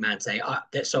missing Mante.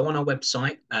 So on our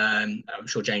website, I'm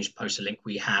sure James posted a link.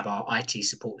 We have our IT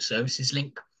support services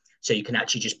link. So you can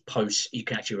actually just post, you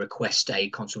can actually request a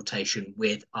consultation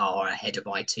with our head of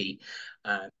IT.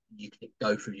 You can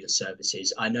go through your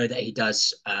services. I know that he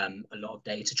does a lot of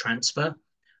data transfer.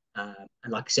 And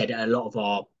like I said, a lot of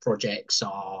our projects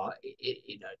are,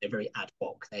 they're very ad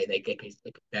hoc. They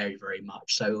vary very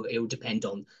much. So it will depend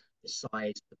on the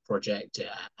size of the project and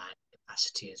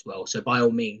capacity as well. So by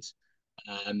all means,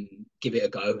 give it a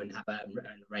go and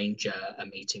arrange a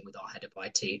meeting with our head of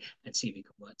IT and see if we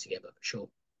can work together for sure.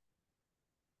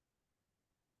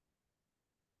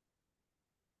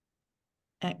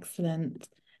 Excellent.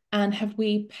 And have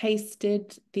we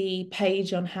pasted the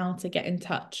page on how to get in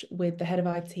touch with the head of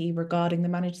IT regarding the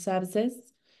managed services?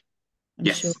 I'm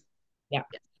Yes. sure. Yeah.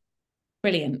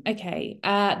 Brilliant. Okay.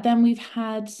 Then we've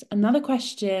had another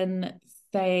question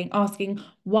asking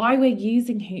why we're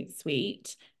using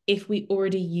Hootsuite if we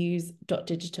already use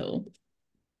 .digital.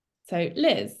 So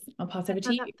Liz, I'll pass over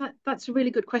to you. That's a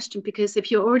really good question, because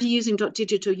if you're already using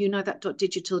 .digital, you know that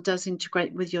 .digital does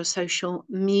integrate with your social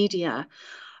media.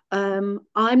 I'm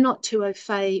not too au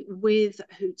fait with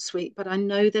Hootsuite, but I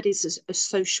know that it's a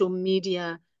social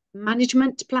media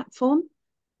management platform,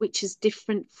 which is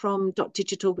different from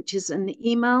 .digital, which is an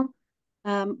email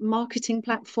marketing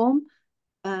platform.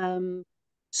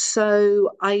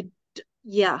 So I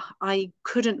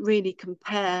couldn't really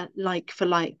compare like for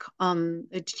like.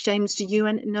 James, do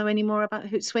you know any more about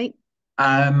Hootsuite?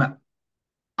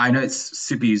 I know it's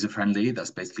super user friendly. That's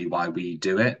basically why we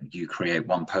do it. You create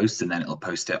one post and then it'll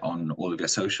post it on all of your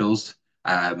socials.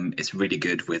 It's really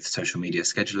good with social media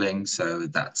scheduling. So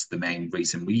that's the main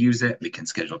reason we use it. We can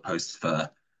schedule posts for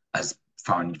as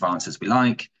far in advance as we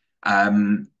like.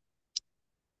 But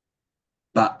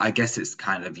I guess it's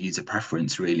kind of user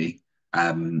preference, really.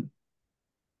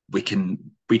 We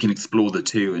can we can explore the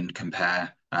two and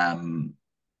compare.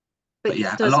 But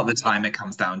yeah, a lot of the time it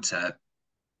comes down to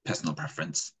personal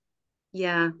preference.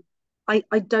 Yeah,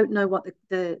 I don't know what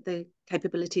the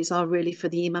capabilities are really for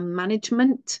the email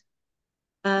management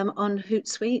on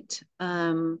Hootsuite.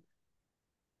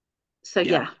 So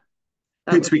yeah,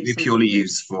 that would Hootsuite be we something. purely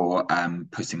use for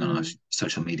posting on our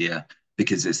social media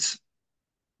because it's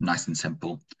nice and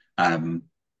simple.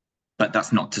 But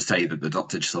that's not to say that the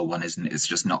 .digital one isn't. It's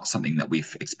just not something that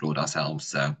we've explored ourselves.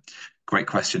 So great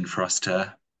question for us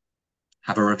to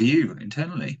have a review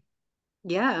internally.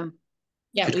 Yeah.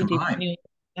 Yeah, Could we do combine.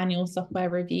 annual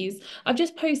software reviews. I've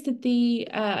just posted the,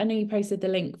 I know you posted the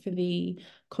link for the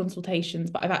consultations,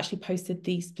 but I've actually posted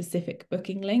the specific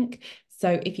booking link.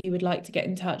 So if you would like to get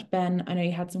in touch, Ben, I know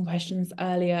you had some questions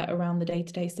earlier around the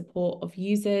day-to-day support of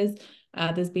users.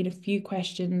 There's been a few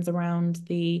questions around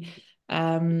the,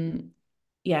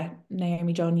 yeah,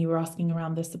 Naomi, John, you were asking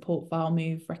around the support file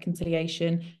move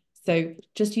reconciliation. So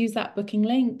just use that booking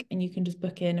link and you can just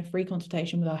book in a free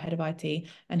consultation with our head of IT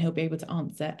and he'll be able to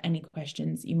answer any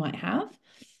questions you might have.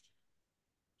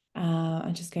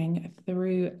 I'm just going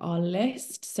through our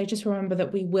list. So just remember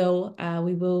that we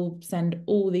will send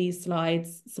all these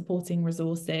slides, supporting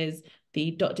resources,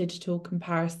 the .digital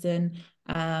comparison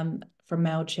from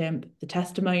MailChimp, the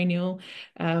testimonial,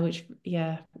 which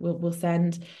we'll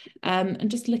send.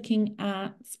 And just looking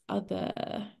at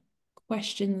other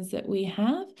questions that we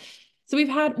have. So we've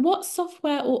had, what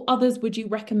software or others would you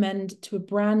recommend to a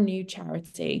brand new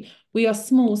charity? We are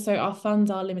small, so our funds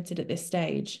are limited at this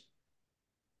stage.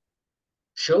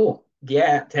 Sure.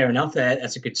 Yeah, fair enough.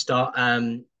 That's a good start.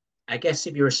 I guess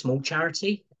if you're a small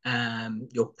charity,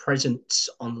 your presence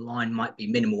online might be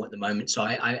minimal at the moment. So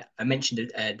I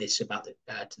mentioned this about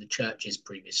to the churches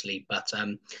previously, but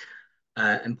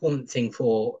important thing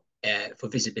for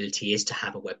visibility is to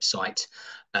have a website.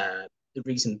 The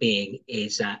reason being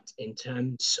is that in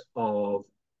terms of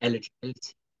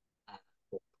eligibility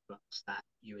for products that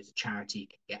you as a charity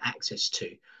can get access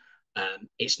to,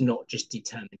 it's not just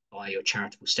determined by your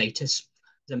charitable status.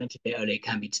 As I mentioned a bit earlier, it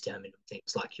can be determined on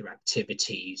things like your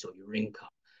activities or your income.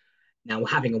 Now,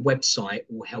 having a website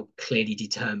will help clearly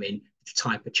determine the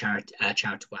type of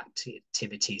charitable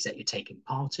activities that you're taking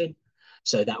part in.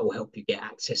 So that will help you get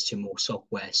access to more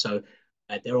software. So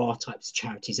there are types of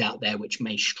charities out there which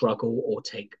may struggle or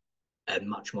take a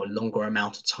much more longer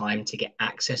amount of time to get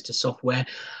access to software.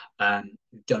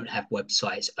 Don't have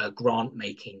websites. Grant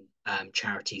making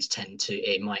charities tend to,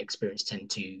 in my experience, tend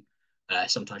to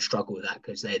sometimes struggle with that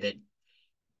because they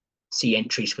see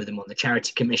entries for them on the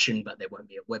charity commission, but there won't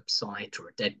be a website or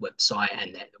a dead website,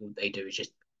 and all they do is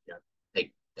just, you know,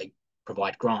 they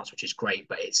provide grants, which is great,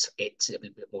 but it's a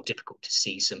bit more difficult to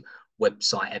see some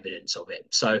website evidence of it.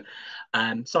 So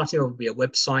starting off would be a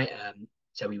website.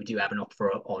 So we do have an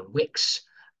offer on Wix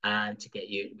and to get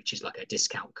you, which is like a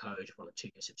discount code for a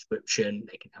 2-year subscription.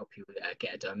 They can help you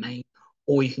get a domain,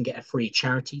 or you can get a free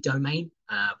charity domain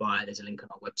there's a link on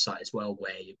our website as well,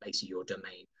 where you basically your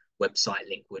domain website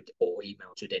link would, or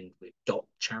emails would end with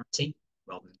 .charity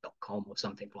rather than .com or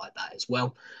something like that as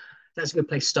well. That's a good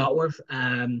place to start with.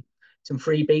 Some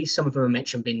freebies, some of them are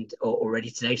mentioned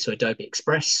already today. So Adobe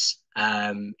Express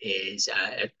and should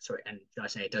I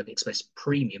say Adobe Express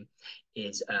Premium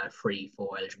is free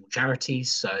for eligible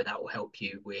charities. So that will help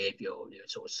you with your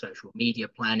sort of social media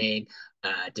planning,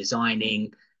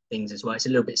 designing things as well. It's a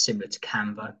little bit similar to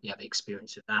Canva. You have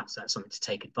experience with that, so that's something to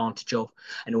take advantage of.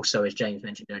 And also, as James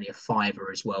mentioned earlier,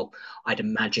 Fiverr as well. I'd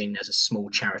imagine as a small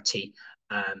charity,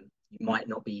 you might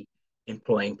not be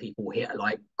employing people here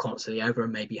like constantly over,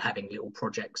 and maybe having little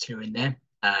projects here and there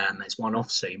as one-off.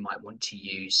 So you might want to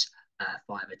use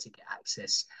Fiverr to get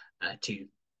access to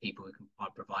people who can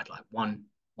provide like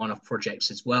one-off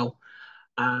projects as well.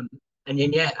 And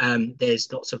then there's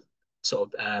lots of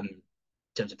sort of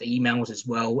in terms of the emails as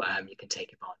well. You can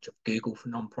take advantage of Google for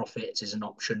nonprofits as an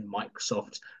option,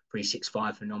 Microsoft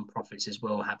 365 for nonprofits as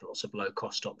well, have lots of low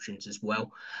cost options as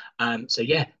well. So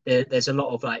yeah, there's a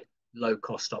lot of like low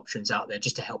cost options out there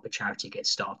just to help a charity get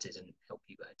started and help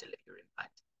you deliver your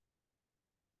impact.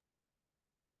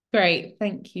 Great,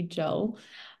 thank you, Joel.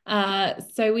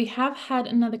 So we have had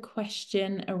another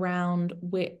question around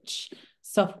which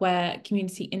software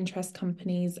community interest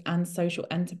companies and social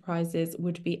enterprises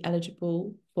would be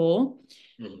eligible for.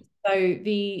 So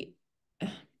the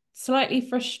slightly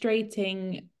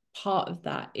frustrating part of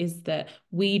that is that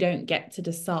we don't get to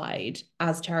decide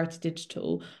as Charity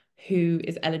Digital who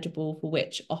is eligible for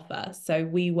which offer. So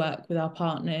we work with our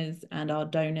partners and our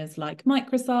donors like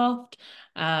Microsoft,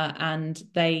 and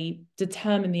they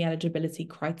determine the eligibility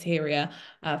criteria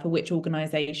for which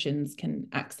organizations can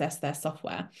access their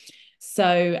software.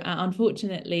 So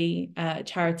unfortunately,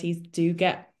 charities do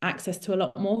get access to a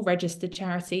lot more registered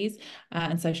charities,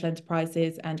 and social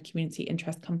enterprises and community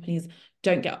interest companies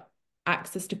don't get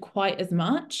access to quite as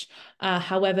much.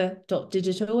 However,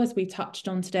 Digital, as we touched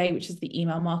on today, which is the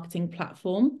email marketing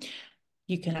platform,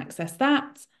 you can access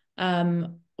that.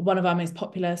 One of our most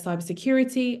popular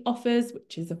cybersecurity offers,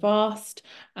 which is Avast,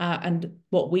 and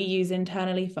what we use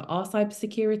internally for our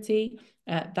cybersecurity,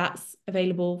 that's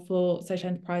available for social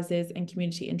enterprises and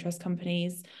community interest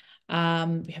companies. We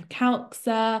have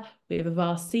Calxa, we have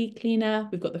Avast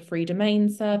CCleaner, we've got the free domain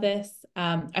service.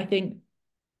 I think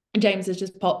James has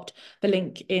just popped the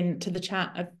link into the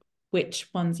chat of which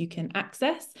ones you can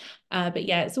access. But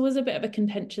yeah, it's always a bit of a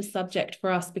contentious subject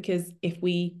for us, because if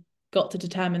we got to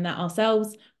determine that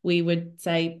ourselves, we would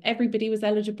say everybody was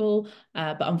eligible,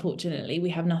 but unfortunately we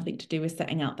have nothing to do with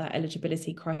setting out that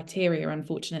eligibility criteria,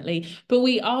 unfortunately. But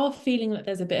we are feeling that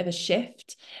there's a bit of a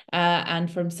shift,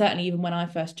 and from certainly even when I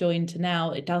first joined to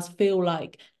now, it does feel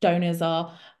like donors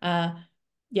are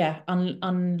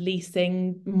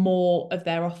unleasing more of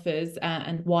their offers,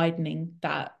 and widening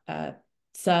that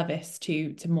service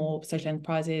to more social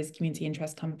enterprises, community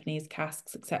interest companies,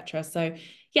 casks, etc. So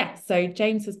yeah, so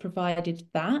James has provided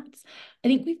that. I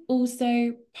think we've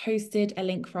also posted a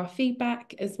link for our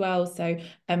feedback as well. So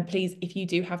please, if you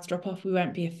do have to drop off, we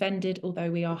won't be offended, although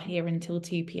we are here until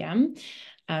 2 p.m.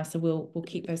 So we'll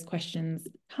keep those questions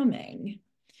coming.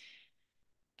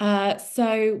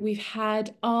 So we've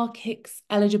had, are Kicks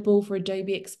eligible for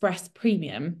Adobe Express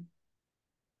Premium?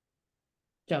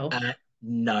 Joel?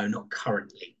 No, not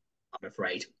currently, I'm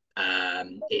afraid.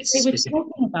 It's They were specific.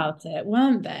 talking about it,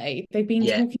 weren't they? They've been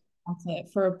talking about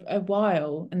it for a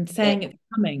while and saying it's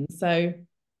coming. So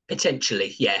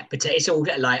Potentially, yeah. But it's all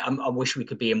like I wish we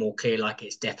could be more clear, like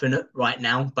it's definite right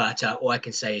now. But all I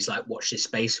can say is like watch this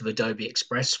space with Adobe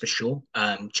Express for sure.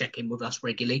 Check in with us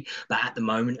regularly. But at the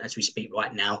moment, as we speak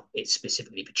right now, it's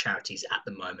specifically for charities at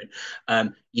the moment.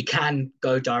 You can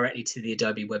go directly to the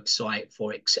Adobe website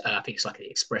for I think it's like the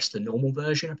Express, the normal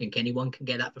version. I think anyone can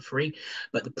get that for free.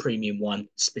 But the premium one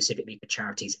specifically for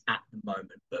charities at the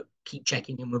moment. But keep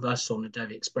checking in with us on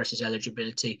Adobe Express's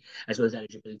eligibility, as well as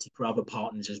eligibility for other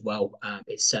partners as well.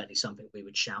 It's certainly something we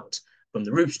would shout from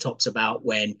the rooftops about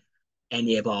when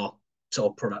any of our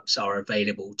sort of products are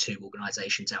available to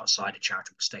organisations outside of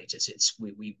charitable status. It's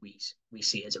we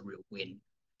see it as a real win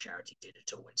for Charity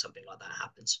Digital when something like that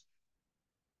happens.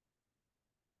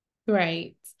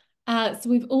 great. So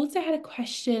we've also had a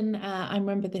question. I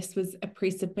remember this was a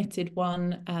pre-submitted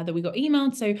one that we got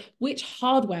emailed. So which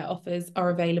hardware offers are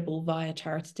available via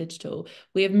Charity Digital?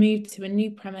 We have moved to a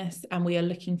new premise and we are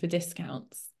looking for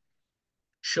discounts.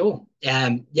 Sure.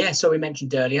 Yeah, so we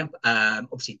mentioned earlier,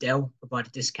 obviously Dell provide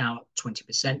a discount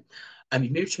 20%.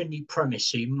 You've moved to a new premise,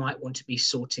 so you might want to be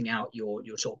sorting out your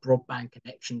sort of broadband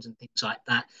connections and things like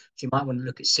that. So you might want to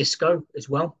look at Cisco as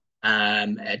well,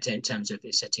 in terms of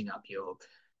setting up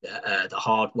the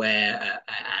hardware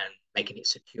and making it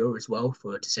secure as well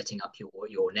for setting up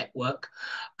your network.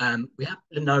 We have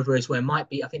Lenovo as well. I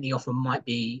think the offer might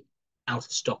be out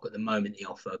of stock at the moment, the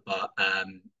offer, but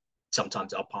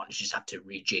sometimes our partners just have to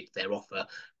rejig their offer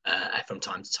from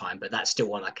time to time, but that's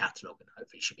still on our catalogue and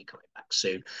hopefully should be coming back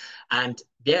soon. And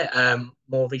yeah,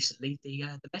 more recently, the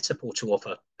Meta Portal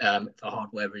offer for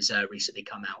hardware has recently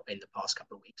come out in the past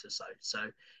couple of weeks or so. So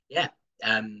yeah,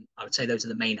 I would say those are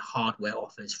the main hardware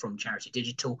offers from Charity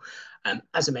Digital.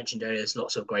 As I mentioned earlier, there's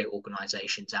lots of great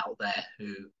organisations out there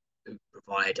who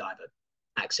provide either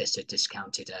access to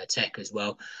discounted tech as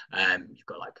well. You've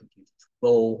got like Computers for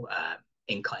All,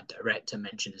 in-kind direct I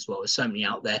mentioned as well. There's so many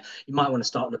out there. You might want to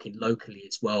start looking locally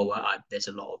as well. There's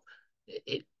a lot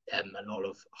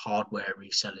of hardware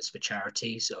resellers for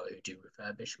charities or who do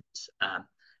refurbishments.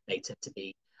 They tend to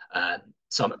be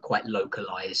somewhat quite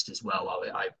localized as well.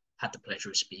 I've had the pleasure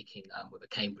of speaking with a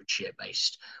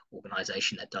Cambridgeshire-based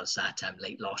organisation that does that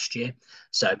late last year.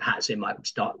 So perhaps it might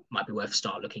be worth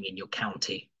start looking in your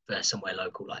county for somewhere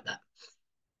local like that.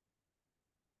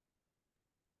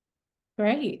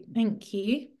 Great, thank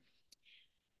you.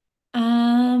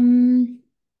 I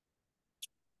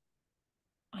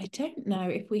don't know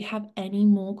if we have any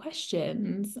more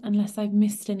questions, unless I've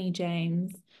missed any,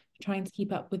 James. I'm trying to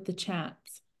keep up with the chat.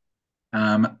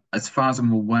 As far as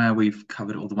I'm aware, we've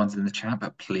covered all the ones in the chat,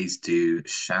 but please do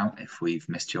shout if we've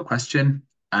missed your question.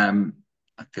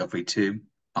 Feel free to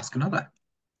ask another.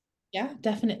 Yeah,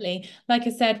 definitely. Like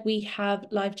I said, we have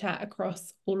live chat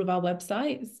across all of our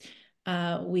websites.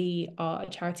 We are a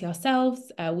charity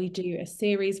ourselves. We do a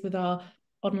series with our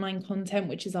online content,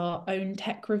 which is our own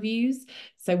tech reviews.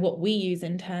 So what we use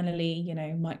internally, you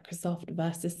know, Microsoft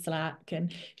versus Slack,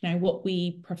 and, you know, what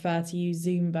we prefer to use,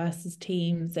 Zoom versus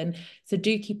Teams. And so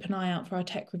do keep an eye out for our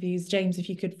tech reviews. James, if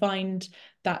you could find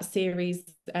that series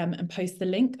and post the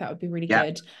link, that would be really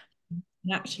good.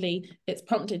 And actually, it's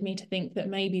prompted me to think that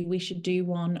maybe we should do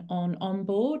one on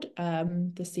onboard.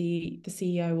 The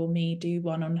CEO or me do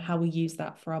one on how we use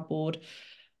that for our board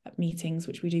meetings,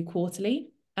 which we do quarterly.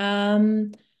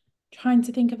 Trying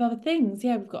to think of other things.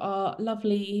 Yeah, we've got our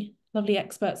lovely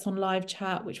experts on live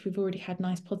chat, which we've already had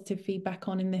nice positive feedback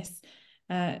on in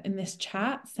this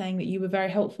chat, saying that you were very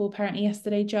helpful apparently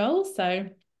yesterday, Joel. So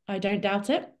I don't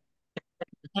doubt it.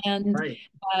 And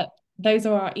those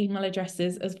are our email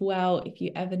addresses as well. If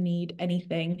you ever need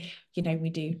anything, you know,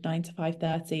 we do 9 to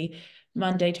 5:30,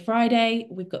 Monday to Friday.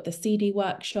 We've got the CD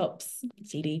workshops,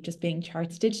 CD just being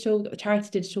Charity Digital. We've got the Charity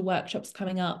Digital workshops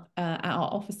coming up at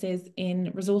our offices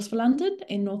in Resource for London,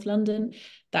 in North London.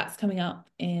 That's coming up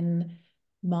in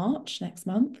March, next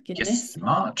month. Goodness. Yes,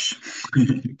 March.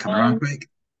 Coming around quick.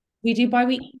 We do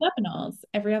bi-weekly webinars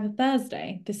every other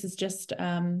Thursday. This is just,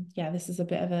 this is a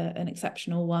bit of an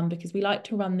exceptional one because we like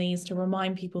to run these to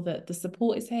remind people that the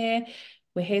support is here.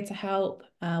 We're here to help,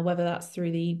 whether that's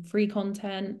through the free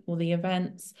content or the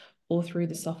events or through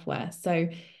the software. So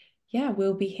yeah,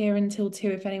 we'll be here until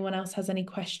 2 if anyone else has any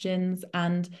questions,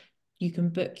 and you can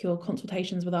book your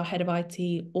consultations with our head of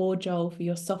IT or Joel for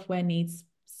your software needs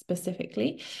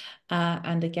specifically.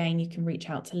 And again, you can reach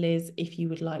out to Liz if you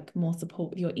would like more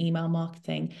support with your email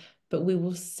marketing, but we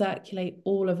will circulate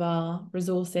all of our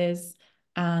resources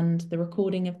and the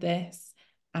recording of this.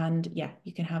 And yeah,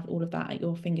 you can have all of that at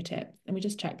your fingertips. Let me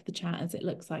just check the chat, as it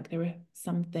looks like there are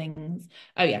some things.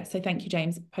 Oh yeah, so thank you,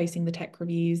 James, for posting the tech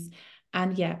reviews.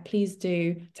 And yeah, please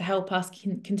do, to help us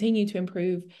continue to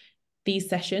improve these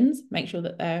sessions, make sure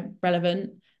that they're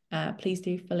relevant. Please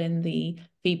do fill in the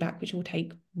feedback, which will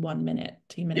take 1 minute,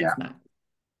 2 minutes max.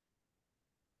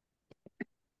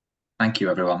 Thank you,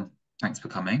 everyone. Thanks for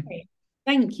coming.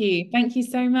 Thank you. Thank you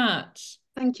so much.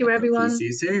 Thank you, everyone. See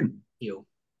you soon. You.